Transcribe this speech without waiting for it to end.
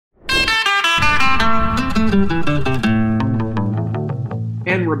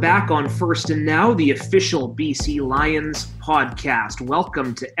And we're back on First and Now, the official BC Lions podcast.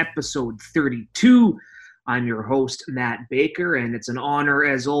 Welcome to episode 32. I'm your host, Matt Baker, and it's an honor,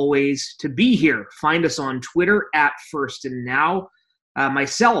 as always, to be here. Find us on Twitter at First and Now,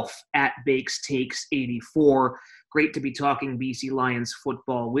 myself at Bakes Takes 84. Great to be talking BC Lions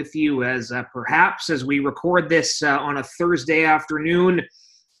football with you as perhaps as we record this on a Thursday afternoon,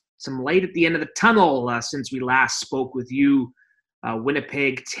 some light at the end of the tunnel since we last spoke with you.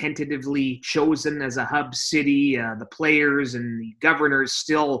 Winnipeg tentatively chosen as a hub city. The players and the governors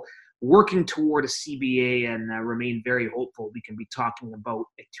still working toward a CBA and remain very hopeful we can be talking about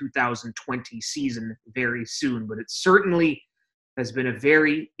a 2020 season very soon. But it certainly has been a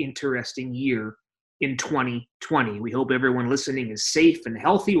very interesting year in 2020. We hope everyone listening is safe and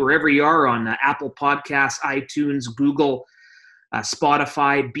healthy wherever you are on Apple Podcasts, iTunes, Google,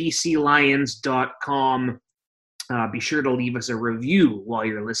 Spotify, bclions.com. Be sure to leave us a review while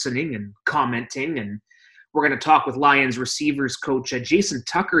you're listening and commenting. And we're going to talk with Lions receivers coach Jason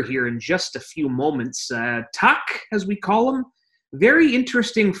Tucker here in just a few moments. Tuck, as we call him, very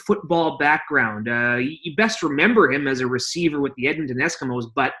interesting football background. You best remember him as a receiver with the Edmonton Eskimos,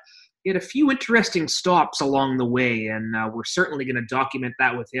 but he had a few interesting stops along the way, and we're certainly going to document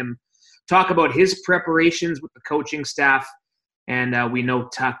that with him. Talk about his preparations with the coaching staff. And we know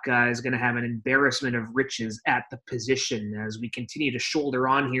Tuck is going to have an embarrassment of riches at the position as we continue to shoulder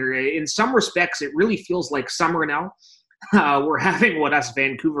on here. In some respects, it really feels like summer now. We're having what us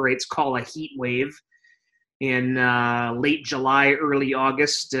Vancouverites call a heat wave in late July, early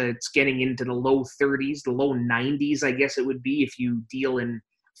August. It's getting into the low 30s, the low 90s, I guess it would be if you deal in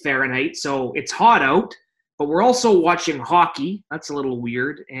Fahrenheit. So it's hot out. But we're also watching hockey. That's a little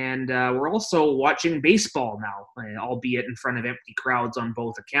weird. And we're also watching baseball now, albeit in front of empty crowds on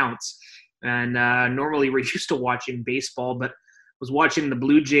both accounts. And normally we're used to watching baseball, but was watching the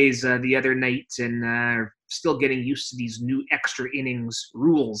Blue Jays the other night and still getting used to these new extra innings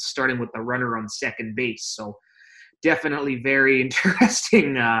rules, starting with the runner on second base. So definitely very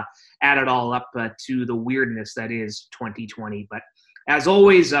interesting. Add it all up to the weirdness that is 2020. But as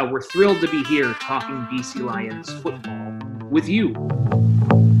always, we're thrilled to be here talking BC Lions football with you.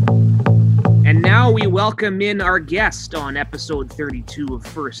 And now we welcome in our guest on episode 32 of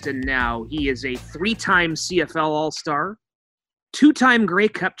First and Now. He is a three-time CFL All-Star, two-time Grey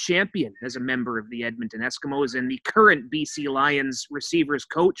Cup champion as a member of the Edmonton Eskimos, and the current BC Lions receivers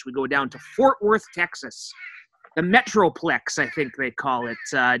coach. We go down to Fort Worth, Texas, the Metroplex, I think they call it.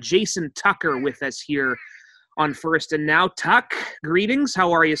 Jason Tucker with us here on First and Now. Tuck, greetings.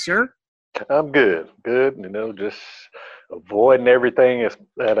 How are you, sir? I'm good. Good. Just avoiding everything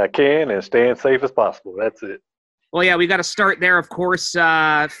that I can and staying safe as possible. That's it. Well, yeah, we got to start there, of course.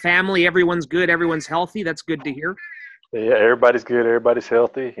 Family, everyone's good. Everyone's healthy. That's good to hear. Yeah, everybody's good. Everybody's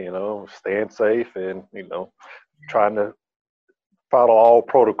healthy, staying safe and, trying to follow all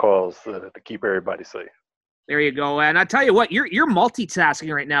protocols to keep everybody safe. There you go. And I tell you what, you're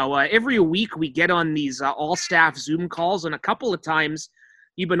multitasking right now. Every week we get on these all-staff Zoom calls, and a couple of times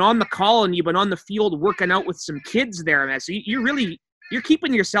you've been on the call and you've been on the field working out with some kids there, man. So you're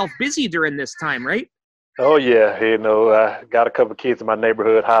keeping yourself busy during this time, right? Oh, yeah. I got a couple of kids in my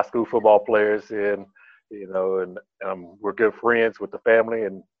neighborhood, high school football players, and we're good friends with the family,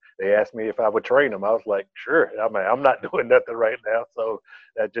 and they asked me if I would train them. I was like, sure. I'm not doing nothing right now. So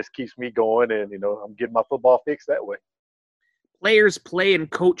that just keeps me going. And, I'm getting my football fix that way. Players play and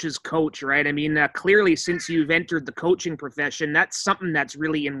coaches coach, right? I mean, clearly since you've entered the coaching profession, that's something that's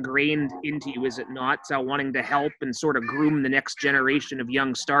really ingrained into you, is it not? Wanting to help and sort of groom the next generation of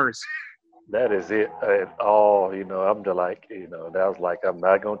young stars. That is it at all. I'm just like, that was like, I'm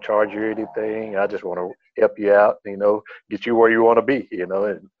not going to charge you anything. I just want to help you out, get you where you want to be, and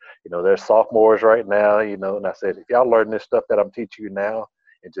they're sophomores right now, and I said, if y'all learn this stuff that I'm teaching you now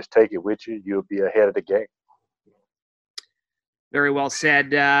and just take it with you, you'll be ahead of the game. Very well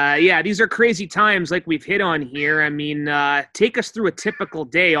said. Yeah, these are crazy times like we've hit on here. I mean, take us through a typical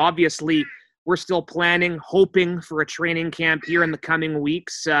day. Obviously, we're still planning, hoping for a training camp here in the coming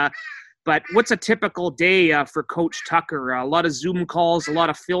weeks. But what's a typical day for Coach Tucker? A lot of Zoom calls, a lot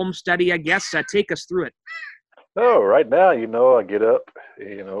of film study, I guess. Take us through it. Oh, right now, I get up,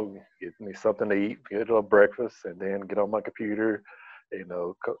 get me something to eat, get a breakfast, and then get on my computer.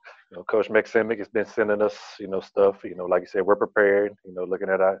 Coach Maximic has been sending us, stuff. Like you said, we're prepared. Looking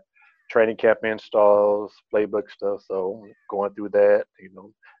at our training camp installs, playbook stuff. So going through that,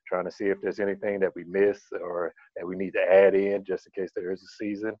 trying to see if there's anything that we miss or that we need to add in just in case there is a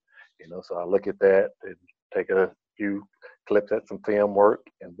season. So I look at that and take a few clips at some film work,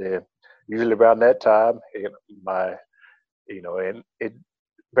 and then usually around that time, and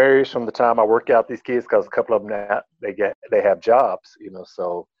varies from the time I work out these kids because a couple of them now they have jobs,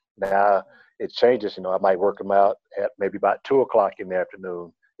 so now it changes. I might work them out at maybe about 2 o'clock in the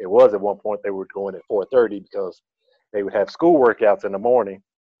afternoon. It was at one point they were going at 4:30 because they would have school workouts in the morning,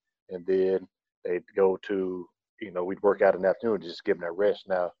 and then they'd go to we'd work out in the afternoon, just give them that rest.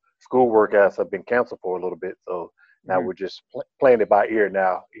 Now school workouts have been canceled for a little bit, so now we're just playing it by ear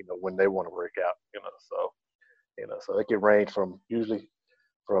now. When they want to work out, so it can range from usually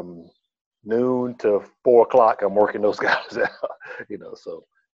from noon to 4 o'clock. I'm working those guys out, So,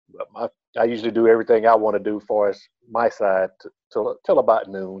 but I usually do everything I want to do, as far as my side, till about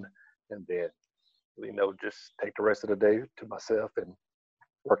noon, and then just take the rest of the day to myself and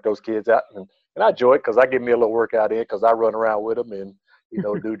work those kids out. And I enjoy it because I get me a little workout in because I run around with them and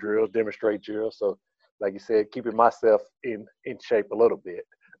do drills, demonstrate drills. So, like you said, keeping myself in shape a little bit.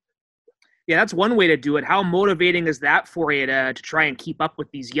 Yeah, that's one way to do it. How motivating is that for you to try and keep up with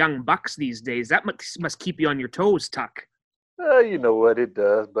these young bucks these days? That must keep you on your toes, Tuck. You know what, it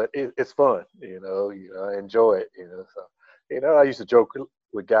does, but it's fun. I enjoy it. So, I used to joke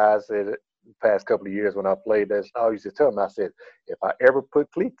with guys that the past couple of years when I played this, I used to tell them, I said, if I ever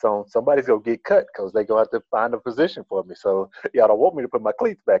put cleats on, somebody's gonna get cut because they're gonna have to find a position for me. So y'all don't want me to put my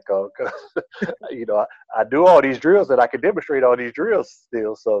cleats back on because I do all these drills and I can demonstrate all these drills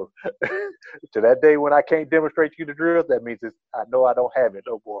still. So to that day when I can't demonstrate you the drills, that means I know I don't have it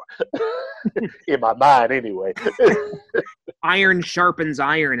no more. In my mind anyway. Iron sharpens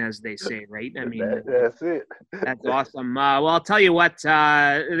iron, as they say, right? I mean, that's it. That's awesome. Well, I'll tell you what,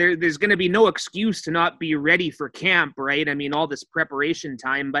 there's going to be no excuse to not be ready for camp, right? I mean, all this preparation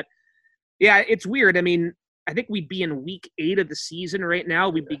time. But, yeah, it's weird. I mean, I think we'd be in week 8 of the season right now.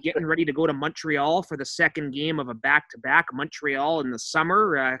 We'd be getting ready to go to Montreal for the second game of a back-to-back. Montreal in the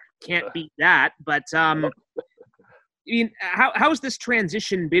summer. Can't beat that. But, I mean, how's this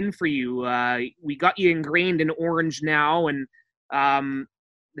transition been for you? We got you ingrained in Orange now, and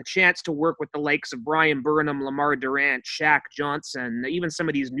the chance to work with the likes of Brian Burnham, Lamar Durant, Shaq Johnson, even some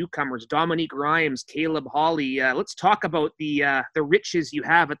of these newcomers, Dominique Rhymes, Caleb Hawley. Let's talk about the riches you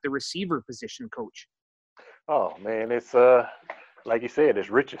have at the receiver position, Coach. Oh man, it's like you said, it's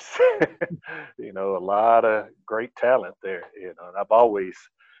riches. A lot of great talent there. And I've always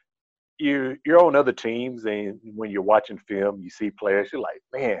you're on other teams, and when you're watching film, you see players, you're like,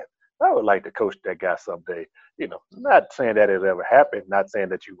 man, I would like to coach that guy someday. Not saying that it ever happened, not saying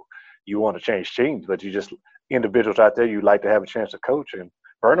that you want to change teams, but you just individuals out there you like to have a chance to coach. And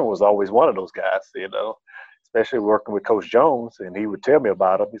Burnham was always one of those guys, especially working with Coach Jones, and he would tell me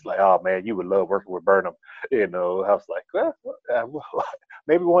about him. He's like, oh man, you would love working with Burnham. I was like, well,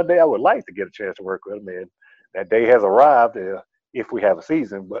 maybe one day I would like to get a chance to work with him. And that day has arrived. If we have a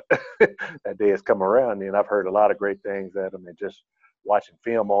season, but that day has come around, and I've heard a lot of great things at him, and just watching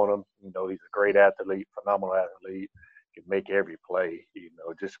film on him, he's a great athlete, phenomenal athlete, can make every play,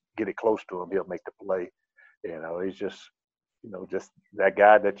 just get it close to him, he'll make the play. He's just, just that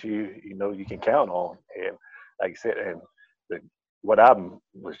guy that you can count on. And like I said, and what I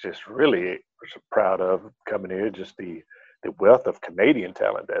was just really proud of coming here, just the wealth of Canadian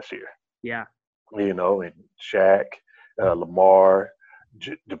talent this year. Yeah. And Shaq, Lamar,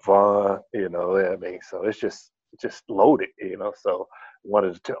 Devon, I mean, so it's just loaded, so one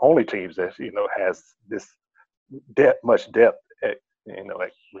of the only teams that, has this much depth at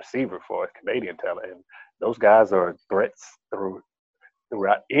receiver for Canadian talent. And those guys are threats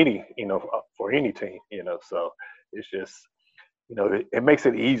throughout any, for any team, so it's just, it makes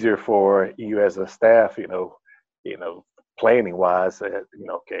it easier for you as a staff, planning wise,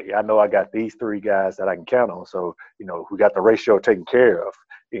 okay, I know I got these 3 guys that I can count on. So, we got the ratio taken care of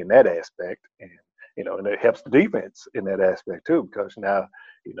in that aspect. And, and it helps the defense in that aspect too, because now,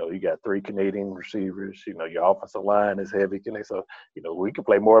 you got 3 Canadian receivers, your offensive line is heavy. So, we can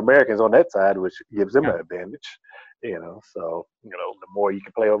play more Americans on that side, which gives them an advantage, so, the more you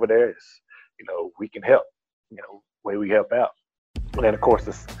can play over there is, we can help, way we help out. And then, of course,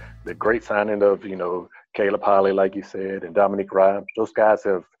 the great signing of, Caleb Hawley, like you said, and Dominique Rhymes. Those guys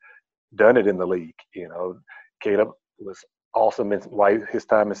have done it in the league. Caleb was awesome in his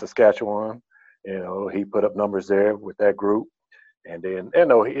time in Saskatchewan. He put up numbers there with that group. And then,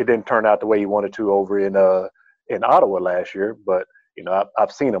 it didn't turn out the way he wanted to over in Ottawa last year. But,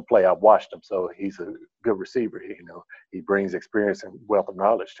 I've seen him play. I've watched him. So he's a good receiver. He brings experience and wealth of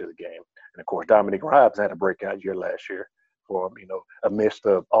knowledge to the game. And, of course, Dominique Rhymes had a breakout year last year for him. Amidst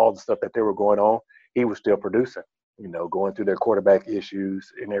of all the stuff that they were going on, he was still producing, going through their quarterback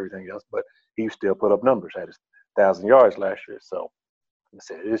issues and everything else, but he still put up numbers, had his 1,000 yards last year. So I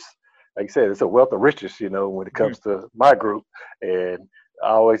said, like I said, it's a wealth of riches, when it comes to my group. And I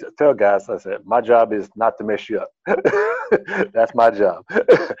always tell guys, I said, my job is not to mess you up. That's my job.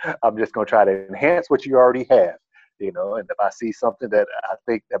 I'm just going to try to enhance what you already have, and if I see something that I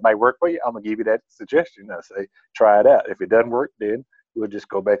think that might work for you, I'm going to give you that suggestion. I say, try it out. If it doesn't work, then we'll just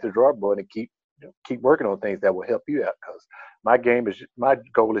go back to the drawing board and keep working on things that will help you out. Because my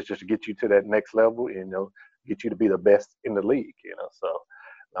goal is just to get you to that next level and, get you to be the best in the league, so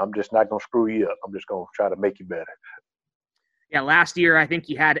I'm just not going to screw you up. I'm just going to try to make you better. Yeah, last year I think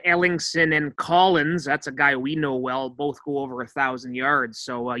you had Ellingson and Collins. That's a guy we know well. Both go over 1,000 yards.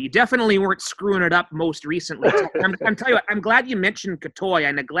 So you definitely weren't screwing it up most recently. I'm telling you what, I'm glad you mentioned Catoy.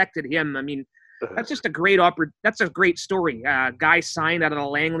 I neglected him. I mean, that's just a great That's a great story. Guy signed out of the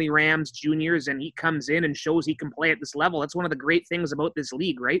Langley Rams juniors, and he comes in and shows he can play at this level. That's one of the great things about this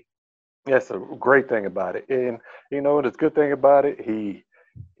league, right? That's a great thing about it. And, the good thing about it, he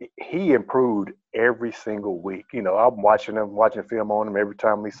improved every single week. I'm watching film on him every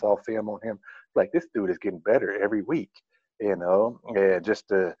time we saw film on him. Like, this dude is getting better every week, and just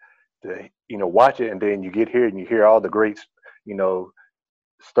to watch it. And then you get here and you hear all the great,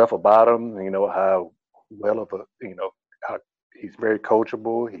 stuff about him, how well of how he's very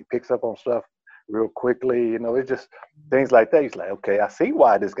coachable. He picks up on stuff real quickly. It's just things like that. He's like, okay, I see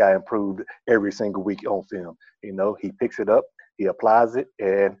why this guy improved every single week on film. He picks it up, he applies it,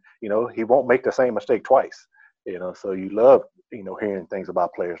 and, he won't make the same mistake twice. So you love, hearing things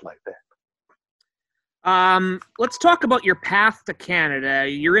about players like that. Let's talk about your path to Canada.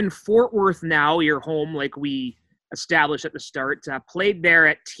 You're in Fort Worth now, your home, like we established at the start. Played there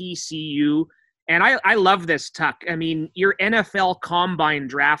at TCU. And I love this, Tuck. I mean, your NFL Combine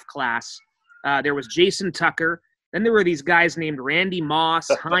draft class, there was Jason Tucker. Then there were these guys named Randy Moss,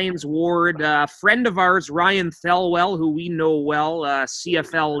 Hines Ward, a friend of ours, Ryan Thelwell, who we know well,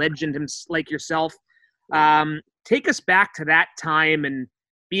 CFL legend like yourself. Take us back to that time and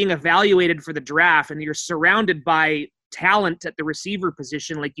being evaluated for the draft, and you're surrounded by talent at the receiver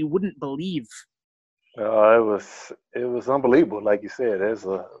position like you wouldn't believe. It was unbelievable. Like you said,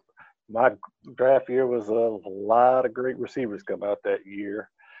 my draft year was a lot of great receivers come out that year,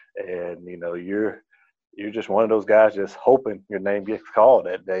 and you're just one of those guys just hoping your name gets called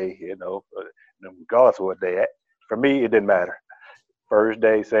that day. Regardless of what day. For me, it didn't matter. First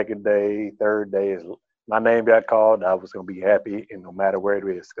day, second day, third day, my name got called, I was going to be happy, and no matter where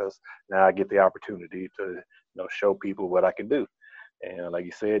it is, because now I get the opportunity to show people what I can do. And like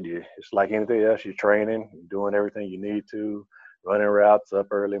you said, it's like anything else. You're training, doing everything you need to, running routes up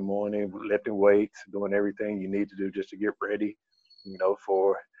early morning, lifting weights, doing everything you need to do just to get ready,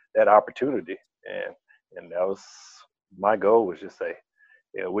 for that opportunity. And that was my goal, was just say,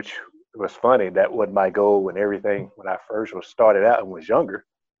 which was funny. That wasn't my goal when I first started out and was younger.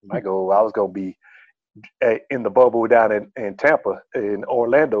 My goal, I was going to be in the bubble down in Tampa, in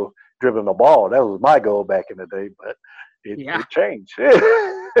Orlando, dribbling the ball. That was my goal back in the day, but it changed.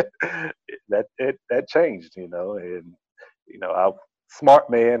 that changed, and I smart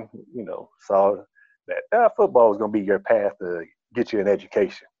man, saw that football was going to be your path to get you an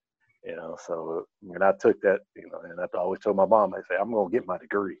education. So when I took that, and I always told my mom, I say, I'm going to get my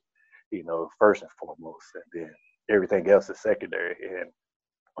degree, first and foremost, and then everything else is secondary.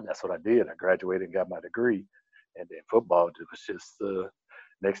 And that's what I did. I graduated and got my degree, and then football was just the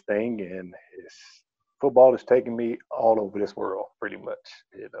next thing. And football has taken me all over this world, pretty much,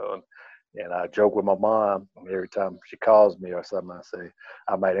 And I joke with my mom every time she calls me or something. I say,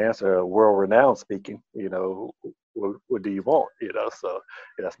 I might answer her, world-renowned speaking, what do you want? So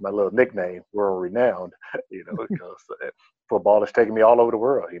that's my little nickname, world-renowned, because football has taken me all over the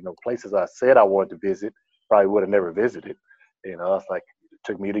world. Places I said I wanted to visit, probably would have never visited. It's like, it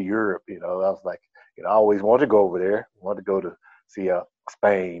took me to Europe. I was like, I always wanted to go over there. Wanted to go to see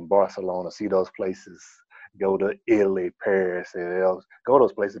Spain, Barcelona, see those places, go to Italy, Paris, and go to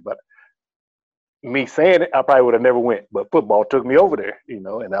those places. But me saying it, I probably would have never went. But football took me over there,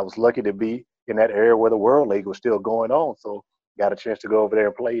 and I was lucky to be in that area where the World League was still going on. So got a chance to go over there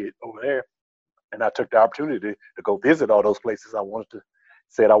and play it over there. And I took the opportunity to go visit all those places I wanted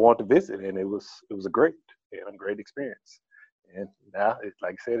to visit, and it was a great experience. And now,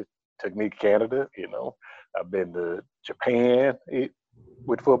 like I said, it took me to Canada. I've been to Japan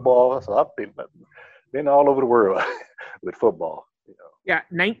with football, so I've been all over the world with football. Yeah,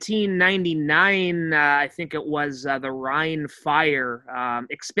 1999, I think it was the Rhine Fire.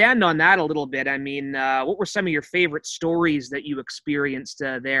 Expand on that a little bit. I mean, what were some of your favorite stories that you experienced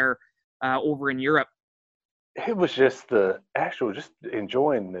there over in Europe? It was just just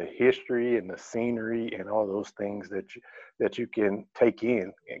enjoying the history and the scenery and all those things that you can take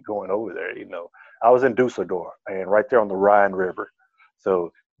in and going over there. I was in Dusseldorf and right there on the Rhine River.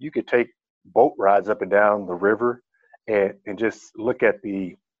 So you could take boat rides up and down the river and just look at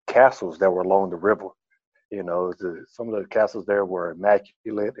the castles that were along the river. Some of the castles there were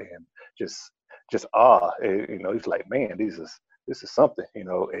immaculate and just just awe. He's like, man, this is something. And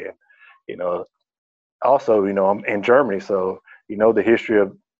you know, also, I'm in Germany, so the history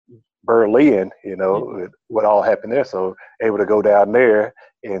of Berlin. What all happened there. So able to go down there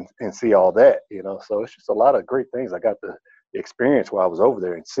and see all that. So it's just a lot of great things I got to experience while I was over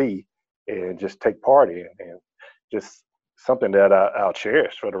there and see and just take part in, and just something that I'll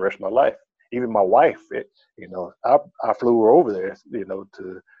cherish for the rest of my life. Even my wife, I flew her over there,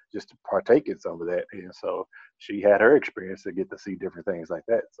 to just to partake in some of that. And so she had her experience to get to see different things like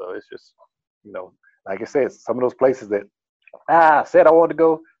that. So it's just, you know, like I said, some of those places that I said I wanted to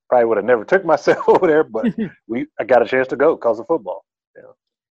go, probably would have never took myself over there, but I got a chance to go because of football.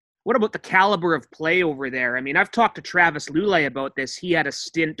 What about the caliber of play over there? I mean, I've talked to Travis Lulay about this. He had a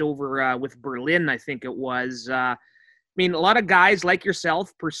stint over with Berlin, I think it was. I mean, a lot of guys like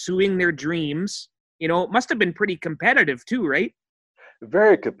yourself pursuing their dreams. It must have been pretty competitive too, right?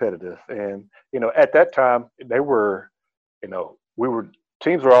 Very competitive. And, at that time, they were, we were,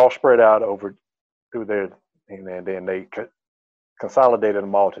 teams were all spread out over through there, and then they consolidated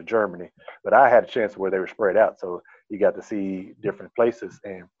them all to Germany. But I had a chance where they were spread out. So you got to see different places.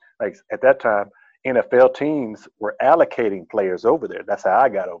 And like at that time, NFL teams were allocating players over there. That's how I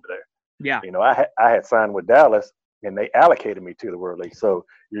got over there. Yeah. I had signed with Dallas, and they allocated me to the World League. So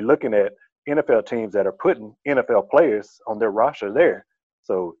you're looking at NFL teams that are putting NFL players on their roster there.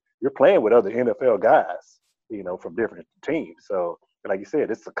 So you're playing with other NFL guys, from different teams. So like you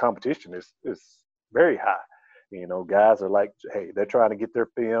said, it's the competition is very high. Guys are like, hey, they're trying to get their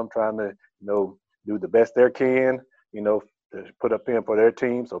film, trying to, do the best they can, to put up film for their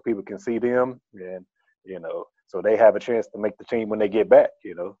team so people can see them. And, so they have a chance to make the team when they get back,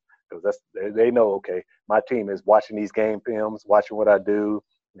 because they know, okay, my team is watching these game films, watching what I do,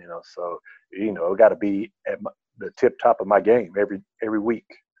 so, it got to be at the tip top of my game every week,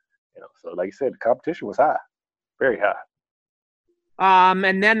 so like you said, the competition was high, very high.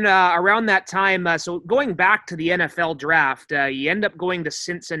 And then around that time, so going back to the NFL draft, you end up going to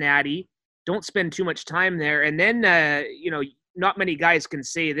Cincinnati. Don't spend too much time there. And then, not many guys can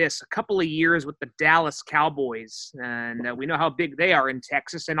say this, a couple of years with the Dallas Cowboys. And we know how big they are in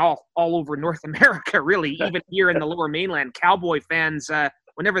Texas and all over North America, really, even here in the Lower Mainland. Cowboy fans,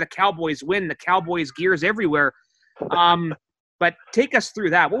 whenever the Cowboys win, the Cowboys gears everywhere. But take us through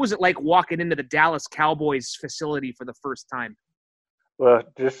that. What was it like walking into the Dallas Cowboys facility for the first time? Well,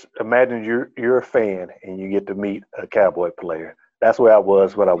 just imagine you're a fan and you get to meet a Cowboy player. That's where I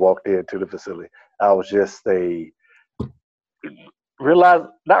was when I walked into the facility. I was just not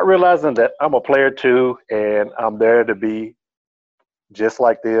realizing that I'm a player too, and I'm there to be just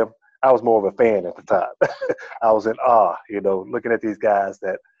like them. I was more of a fan at the time. I was in awe, looking at these guys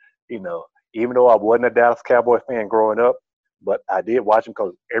that, even though I wasn't a Dallas Cowboy fan growing up, but I did watch them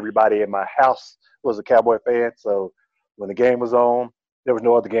because everybody in my house was a Cowboy fan. So when the game was on, there was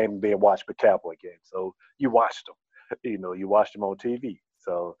no other game being watched but Cowboy games. So you watched them, you watched them on TV.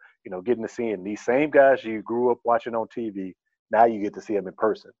 So, getting to seeing these same guys you grew up watching on TV, now you get to see them in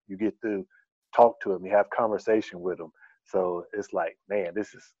person. You get to talk to them, you have conversation with them. So it's like, man,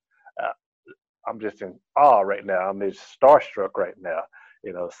 this is, I'm just in awe right now. I'm just starstruck right now,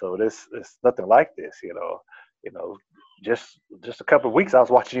 so this is nothing like this, just a couple of weeks I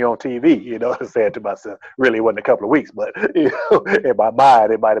was watching you on TV, I said to myself, really it wasn't a couple of weeks, but in my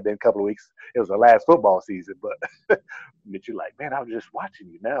mind it might have been a couple of weeks. It was the last football season, but you're like, man, I was just watching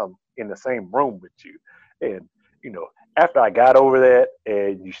you. Now I'm in the same room with you. And after I got over that,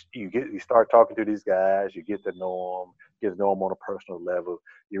 and you start talking to these guys, you get to know them on a personal level.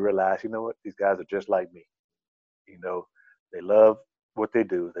 You realize, what, these guys are just like me. They love what they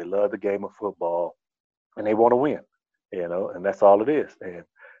do. They love the game of football, and they want to win. And that's all it is. And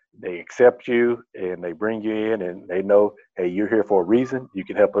they accept you, and they bring you in, and they know, hey, you're here for a reason. You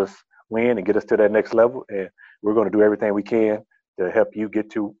can help us win and get us to that next level, and we're going to do everything we can to help you get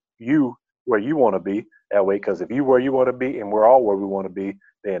to you where you want to be. That way, because if you where you want to be and we're all where we want to be,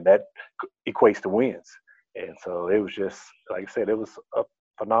 then that equates to wins. And so it was just, like I said, it was a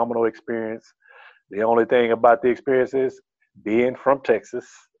phenomenal experience. The only thing about the experience is being from Texas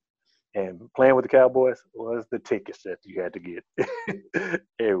and playing with the Cowboys was the tickets that you had to get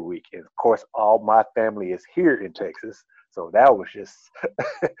every week. And of course, all my family is here in Texas. So that was just,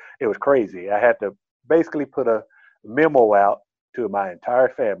 it was crazy. I had to basically put a memo out to my entire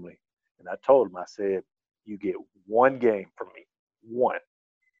family. And I told them, I said, you get one game from me, one.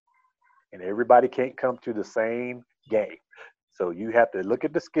 And everybody can't come to the same game. So you have to look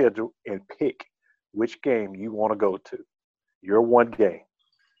at the schedule and pick which game you want to go to. Your one game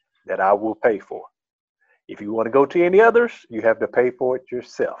that I will pay for. If you want to go to any others, you have to pay for it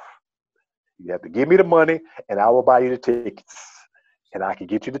yourself. You have to give me the money, and I will buy you the tickets. And I can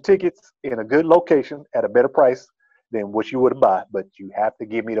get you the tickets in a good location at a better price than what you would buy, but you have to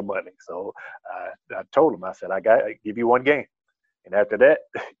give me the money. So I told him, I said, I give you one game. And after that,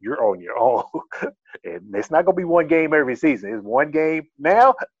 you're on your own. And it's not going to be one game every season. It's one game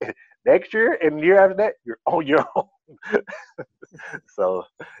now, next year, and the year after that, you're on your own. So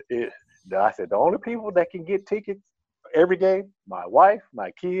I said, the only people that can get tickets every game, my wife,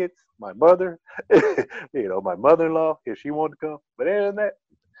 my kids, my mother, my mother-in-law, if she wanted to come. But other than that,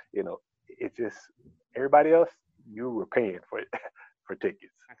 it's just everybody else, you were paying for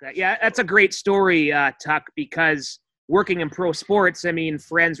tickets. Yeah, that's a great story, Tuck, because working in pro sports, I mean,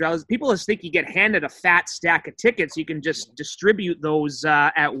 friends, relatives, people just think you get handed a fat stack of tickets. You can just distribute those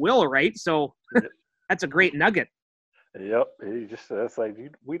at will, right? So that's a great nugget. Yep. It's like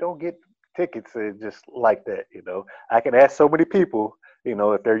we don't get tickets just like that, I can ask so many people,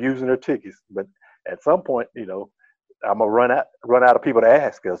 if they're using their tickets, but at some point, I'm gonna run out of people to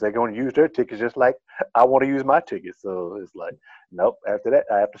ask because they're going to use their tickets just like I want to use my tickets. So it's like, nope. After that,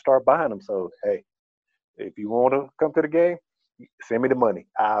 I have to start buying them. So hey, if you want to come to the game, send me the money.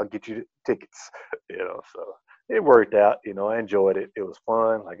 I'll get you the tickets. So it worked out. I enjoyed it. It was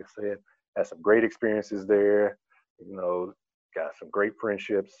fun. Like I said, had some great experiences there. Got some great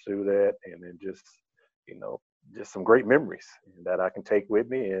friendships through that, and then just some great memories that I can take with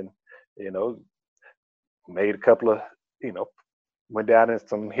me, and made a couple of went down in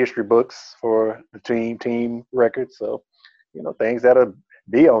some history books for the team records. So things that'll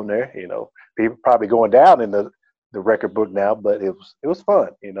be on there. People probably going down in the record book now, but it was fun.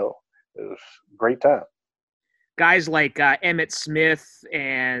 It was a great time. Guys like Emmitt Smith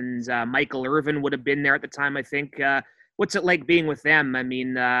and Michael Irvin would have been there at the time, I think. What's it like being with them? I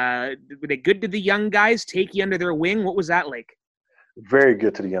mean, were they good to the young guys, take you under their wing? What was that like? Very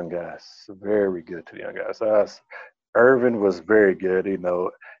good to the young guys. Very good to the young guys. Irvin was very good.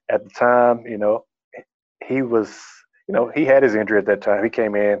 At the time, he was, he had his injury at that time. He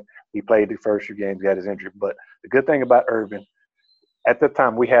came in, he played the first few games, he had his injury. But the good thing about Irvin, at that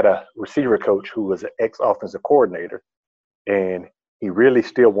time, we had a receiver coach who was an ex-offensive coordinator, and he really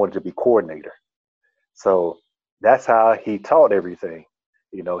still wanted to be coordinator. So that's how he taught everything.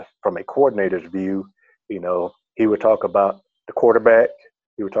 From a coordinator's view, he would talk about the quarterback,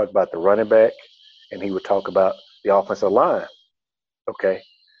 he would talk about the running back, and he would talk about the offensive line. Okay,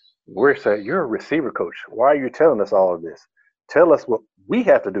 we're saying, you're a receiver coach. Why are you telling us all of this? Tell us what we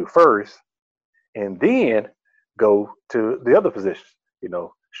have to do first, and then go to the other positions.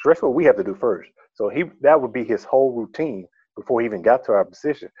 Stress what we have to do first. So that would be his whole routine before he even got to our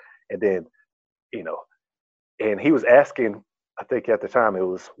position. And then, and he was asking, I think at the time it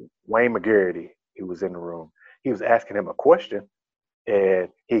was Wayne McGarity, he was in the room. He was asking him a question, and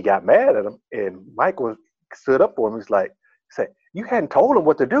he got mad at him. And Mike stood up for him. He's like, you hadn't told him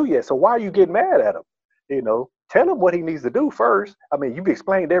what to do yet, so why are you getting mad at him? Tell him what he needs to do first. I mean, you've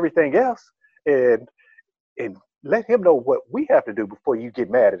explained everything else, and let him know what we have to do before you get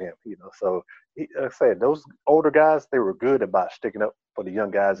mad at him. So like I said, those older guys, they were good about sticking up for the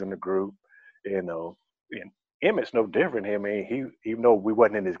young guys in the group. And Emmitt's no different. I mean, he even though we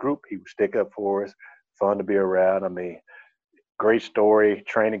wasn't in his group, he would stick up for us. Fun to be around. I mean, great story.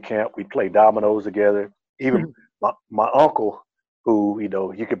 Training camp, we played dominoes together. Even my uncle, who you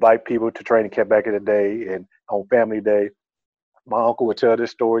could invite people to training camp back in the day, and on family day, my uncle would tell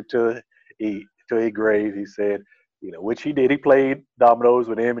this story till his grave. He said, which he did. He played dominoes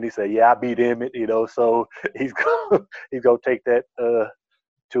with him, and he said, "Yeah, I beat him." So he's gonna take that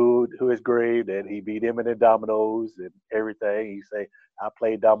to his grave, that he beat him in the dominoes and everything. He say, "I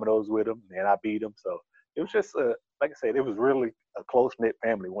played dominoes with him, and I beat him." So it was just like I said, it was really a close knit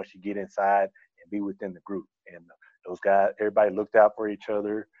family once you get inside and be within the group. And those guys, everybody looked out for each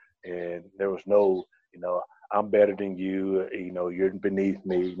other, and there was no, I'm better than you. You're beneath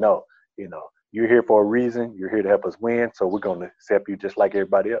me. No, you're here for a reason. You're here to help us win. So we're going to accept you just like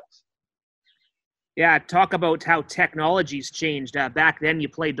everybody else. Yeah, talk about how technology's changed. Back then, you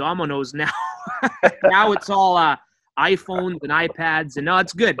play dominoes. Now it's all iPhones and iPads, and no,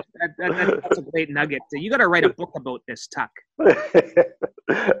 it's good. That's a great nugget. You got to write a book about this, Tuck.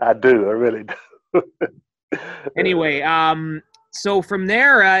 I do. I really do. Anyway, so from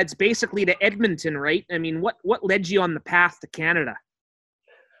there, it's basically to Edmonton, right? I mean, what led you on the path to Canada?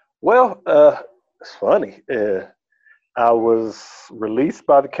 Well, it's funny. I was released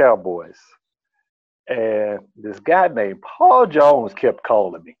by the Cowboys. And this guy named Paul Jones kept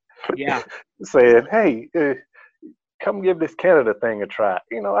calling me, Yeah. saying, "Hey, come give this Canada thing a try."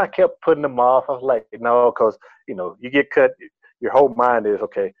 I kept putting them off. I was like, no, because you get cut. Your whole mind is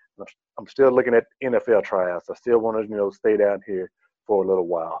okay. I'm still looking at NFL tryouts. I still want to stay down here for a little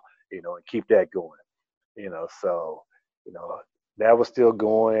while, and keep that going. So you know that was still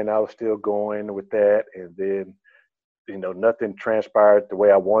going. I was still going with that, and then nothing transpired the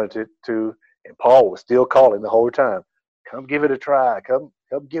way I wanted it to. And Paul was still calling the whole time. Come give it a try. Come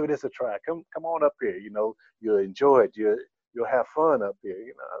give this a try. Come on up here. You'll enjoy it. You'll have fun up here.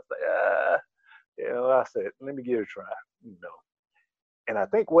 I was like, I said, let me give it a try. You know. And I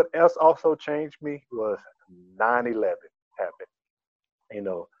think what else also changed me was 9/11 happened. You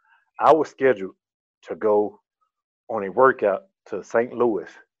know, I was scheduled to go on a workout to St. Louis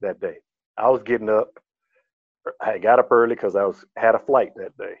that day. I was getting up. I got up early because I had a flight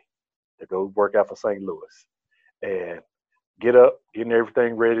that day to go work out for St. Louis, and get up, getting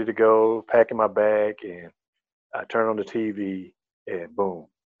everything ready to go, packing my bag, and I turn on the TV, and boom,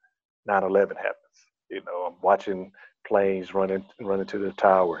 9/11 happens. I'm watching planes running to the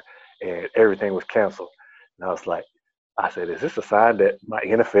tower, and everything was canceled. And I said, is this a sign that my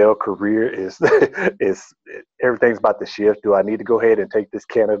NFL career is is everything's about to shift? Do I need to go ahead and take this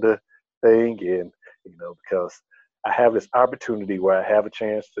Canada thing? And because I have this opportunity where I have a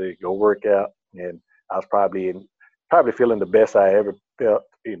chance to go work out, and I was probably feeling the best I ever felt.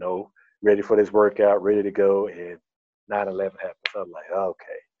 Ready for this workout, ready to go, and 9/11 happens. I'm like,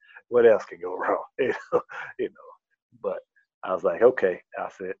 okay, what else can go wrong? But I was like, okay. I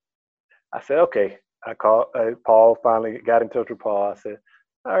said, okay. I called Paul. Finally, got in touch with Paul. I said,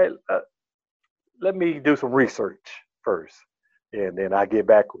 all right, let me do some research first, and then I get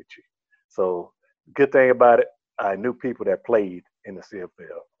back with you. So, good thing about it, I knew people that played in the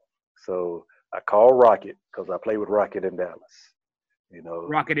CFL. So I called Rocket because I played with Rocket in Dallas.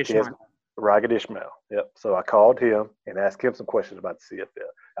 Rocket Ishmael. Rocket Ishmael. Yep. So I called him and asked him some questions about the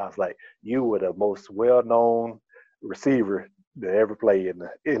CFL. I was like, "You were the most well-known receiver to ever play in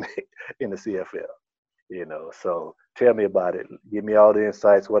the CFL. So tell me about it. Give me all the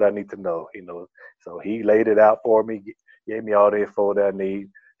insights, what I need to know. So he laid it out for me, gave me all the info that I need,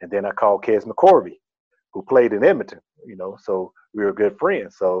 and then I called Kes McCorvey, who played in Edmonton. So we were good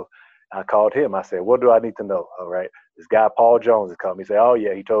friends. So I called him. I said, what do I need to know? All right. This guy, Paul Jones, is coming. He said, oh,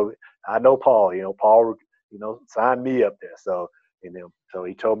 yeah. He told me, I know Paul. Paul, signed me up there. So, so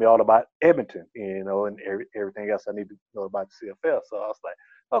he told me all about Edmonton, and everything else I need to know about the CFL. So I was like,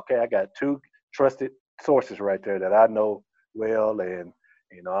 okay, I got two trusted sources right there that I know well. And,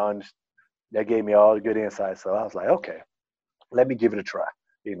 that gave me all the good insights. So I was like, okay, let me give it a try.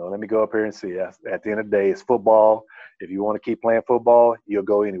 Let me go up here and see. At the end of the day, it's football. If you want to keep playing football, you'll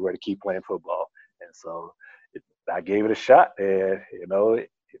go anywhere to keep playing football. And so I gave it a shot, and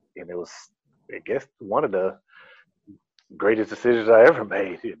and it was, I guess, one of the greatest decisions I ever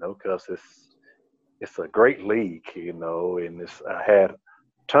made. Because it's a great league. And I had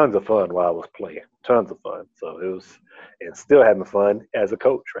tons of fun while I was playing, tons of fun. So it was, and still having fun as a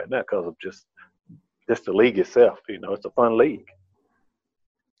coach right now because of just the league itself. It's a fun league.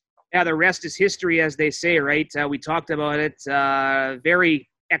 Yeah, the rest is history, as they say, right? We talked about it. Very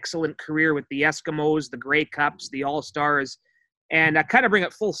excellent career with the Eskimos, the Grey Cups, the All-Stars. And I kind of bring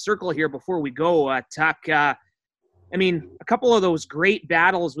it full circle here before we go, Tuck. A couple of those great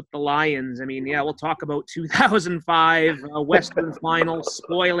battles with the Lions. We'll talk about 2005 Western Finals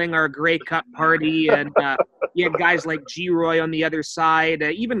spoiling our Grey Cup party. And you had guys like G-Roy on the other side,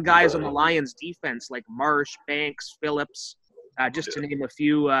 even guys on the Lions defense like Marsh, Banks, Phillips, just to name a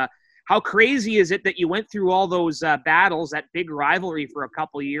few. How crazy is it that you went through all those battles, that big rivalry for a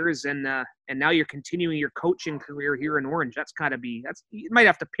couple of years, and now you're continuing your coaching career here in Orange? You might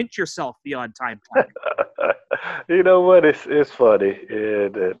have to pinch yourself the odd time. You know what? It's funny,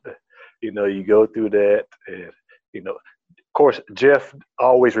 and you go through that, and of course, Jeff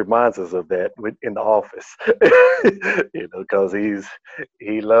always reminds us of that in the office, because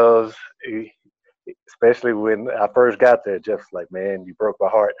he loves. Especially when I first got there, Jeff's like, man, you broke my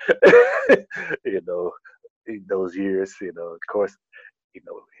heart. In those years, of course, he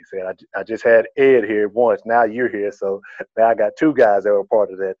said, I just had Ed here once. Now you're here. So now I got two guys that were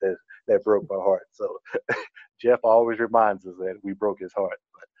part of that broke my heart. So Jeff always reminds us that we broke his heart.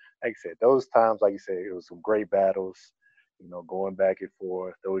 But like I said, those times, like you said, it was some great battles, going back and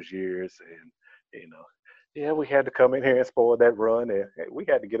forth those years. And, yeah, we had to come in here and spoil that run, and we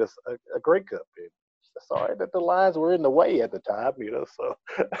had to get us a Grey Cup. And sorry that the Lions were in the way at the time, so,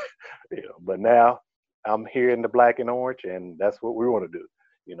 but now I'm here in the black and orange, and that's what we want to do,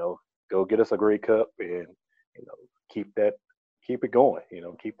 go get us a Grey Cup and keep it going.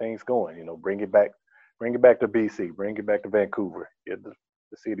 Keep things going. Bring it back to BC, bring it back to Vancouver. Get the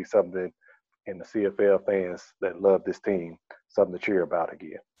city something, and the CFL fans that love this team something to cheer about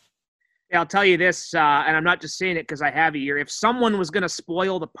again. Yeah, I'll tell you this, and I'm not just saying it because I have a year. If someone was going to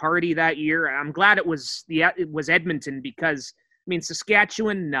spoil the party that year, I'm glad it was Edmonton, because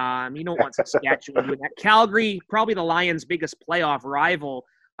Saskatchewan, you don't want Saskatchewan doing that. Calgary, probably the Lions' biggest playoff rival.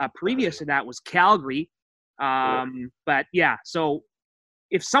 Previous to that was Calgary. But yeah, so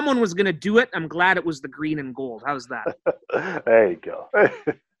if someone was going to do it, I'm glad it was the green and gold. How's that? There you go.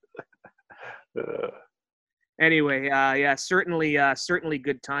 Anyway, yeah, certainly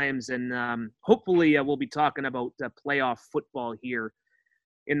good times, and hopefully we'll be talking about playoff football here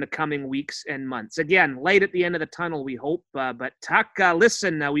in the coming weeks and months. Again, light at the end of the tunnel, we hope. But Tuck,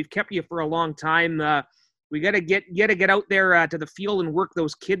 listen, we've kept you for a long time. We gotta get out there to the field and work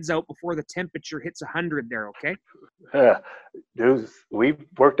those kids out before the temperature hits 100 there. Okay? Dude, we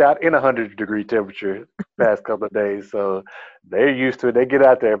worked out in 100-degree temperature past couple of days, so they're used to it. They get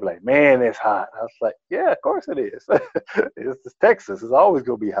out there and be like, "Man, it's hot." I was like, "Yeah, of course it is. It's Texas. It's always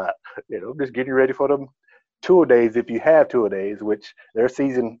gonna be hot." Just getting ready for them two-a-days if you have two-a-days, which their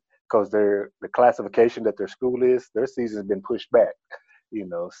season, because the classification that their school is, their season's been pushed back.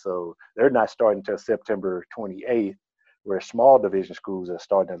 So they're not starting until September 28th, where small division schools are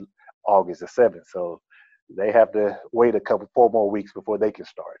starting August the 7th. So they have to wait 4 more weeks before they can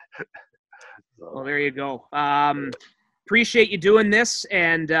start. So, well, there you go. Appreciate you doing this,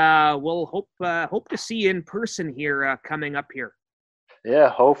 and we'll hope to see you in person here coming up here. Yeah,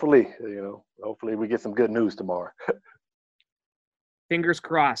 hopefully we get some good news tomorrow. Fingers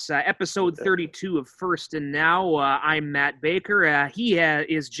crossed. Episode 32 of First and Now. I'm Matt Baker. He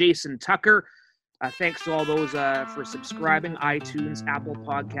is Jason Tucker. Thanks to all those for subscribing. iTunes, Apple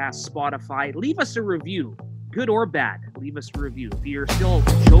Podcasts, Spotify. Leave us a review, good or bad. Leave us a review. If you're still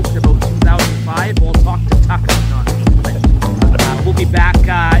joking about 2005, we'll talk to Tucker on it. We'll be back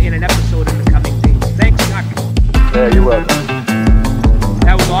in an episode in the coming days. Thanks, Tucker. Yeah, you're welcome.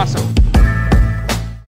 That was awesome.